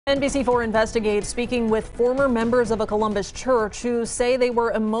NBC4 investigates speaking with former members of a Columbus church who say they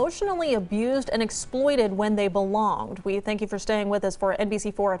were emotionally abused and exploited when they belonged. We thank you for staying with us for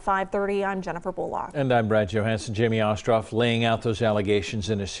NBC4 at 5:30. I'm Jennifer Bullock. And I'm Brad Johansson. Jamie Ostroff laying out those allegations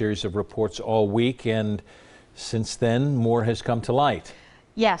in a series of reports all week. And since then, more has come to light.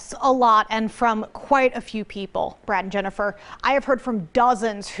 Yes, a lot, and from quite a few people. Brad and Jennifer, I have heard from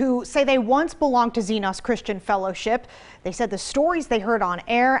dozens who say they once belonged to Xenos Christian Fellowship. They said the stories they heard on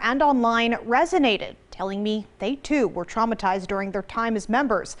air and online resonated, telling me they too were traumatized during their time as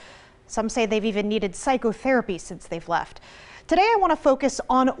members. Some say they've even needed psychotherapy since they've left. Today I want to focus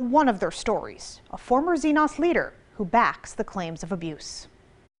on one of their stories, a former Xenos leader who backs the claims of abuse.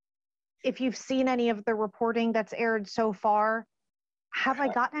 If you've seen any of the reporting that's aired so far, have I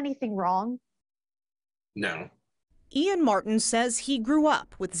gotten anything wrong? No. Ian Martin says he grew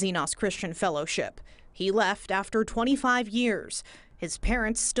up with Xenos Christian Fellowship. He left after 25 years. His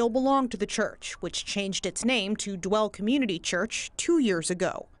parents still belong to the church, which changed its name to Dwell Community Church 2 years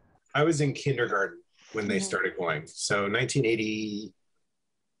ago. I was in kindergarten when they started going, so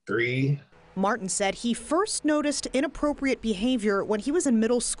 1983. Martin said he first noticed inappropriate behavior when he was in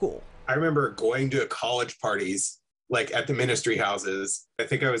middle school. I remember going to college parties, like at the ministry houses. I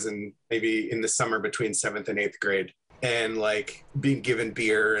think I was maybe in the summer between 7th and 8th grade, and like being given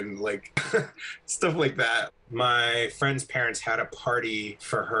beer and like stuff like that. My friend's parents had a party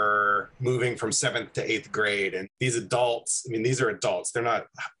for her moving from 7th to 8th grade. And these adults, I mean, these are adults, they're not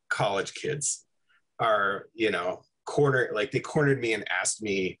college kids, are, they cornered me and asked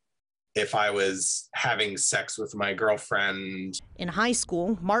me if I was having sex with my girlfriend. In high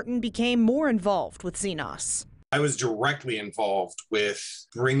school, Martin became more involved with Xenos. I was directly involved with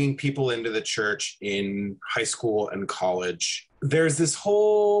bringing people into the church in high school and college. There's this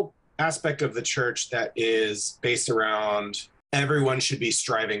whole aspect of the church that is based around everyone should be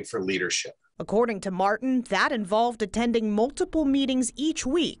striving for leadership. According to Martin, that involved attending multiple meetings each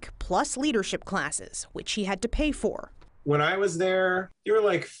week, plus leadership classes, which he had to pay for. When I was there, they were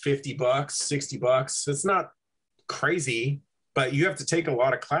like $50, $60. It's not crazy, but you have to take a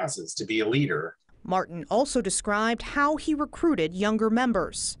lot of classes to be a leader. Martin also described how he recruited younger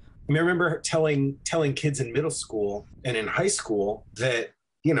members. I remember telling kids in middle school and in high school that,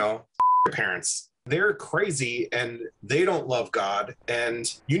 parents, they're crazy and they don't love God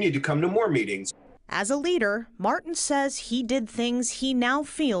and you need to come to more meetings. As a leader, Martin says he did things he now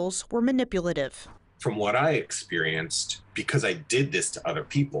feels were manipulative. From what I experienced, because I did this to other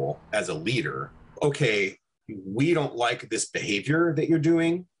people as a leader, okay, we don't like this behavior that you're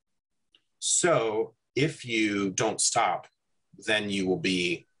doing. So if you don't stop, then you will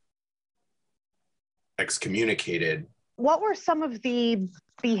be excommunicated. What were some of the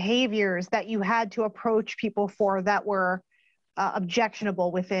behaviors that you had to approach people for that were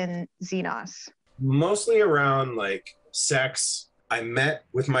objectionable within Xenos? Mostly around like sex. I met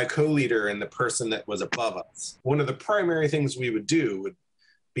with my co-leader and the person that was above us. One of the primary things we would do would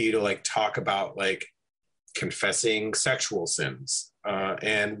be to like talk about like confessing sexual sins.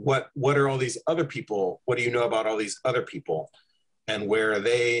 And what are all these other people? What do you know about all these other people? And where are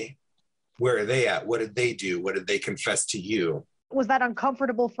they at? What did they do? What did they confess to you? Was that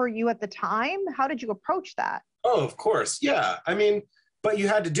uncomfortable for you at the time? How did you approach that? Oh, of course. Yeah. I mean, but you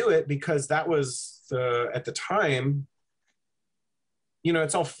had to do it because that was at the time,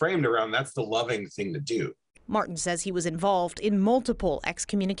 it's all framed around that's the loving thing to do. Martin says he was involved in multiple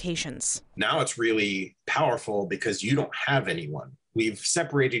excommunications. Now it's really powerful because you don't have anyone. We've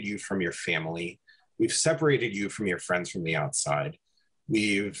separated you from your family. We've separated you from your friends from the outside.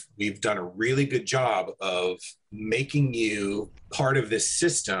 We've done a really good job of making you part of this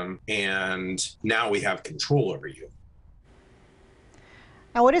system, and now we have control over you.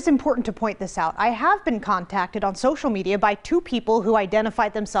 Now, it is important to point this out. I have been contacted on social media by two people who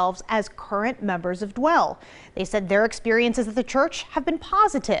identified themselves as current members of Dwell. They said their experiences at the church have been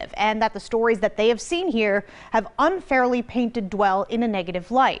positive and that the stories that they have seen here have unfairly painted Dwell in a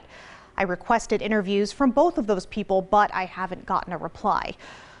negative light. I requested interviews from both of those people, but I haven't gotten a reply.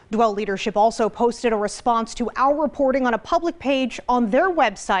 Dwell leadership also posted a response to our reporting on a public page on their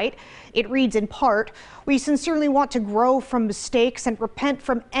website. It reads in part, "We sincerely want to grow from mistakes and repent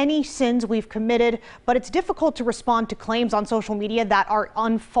from any sins we've committed, but it's difficult to respond to claims on social media that are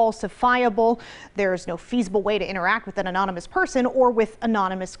unfalsifiable. There is no feasible way to interact with an anonymous person or with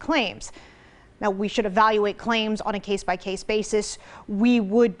anonymous claims." Now, we should evaluate claims on a case-by-case basis. We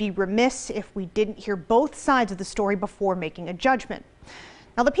would be remiss if we didn't hear both sides of the story before making a judgment.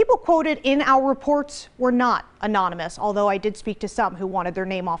 Now, the people quoted in our reports were not anonymous, although I did speak to some who wanted their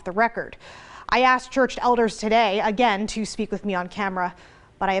name off the record. I asked church elders today, again, to speak with me on camera,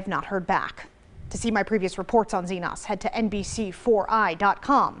 but I have not heard back. To see my previous reports on Xenos, head to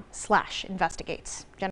NBC4i.com/investigates.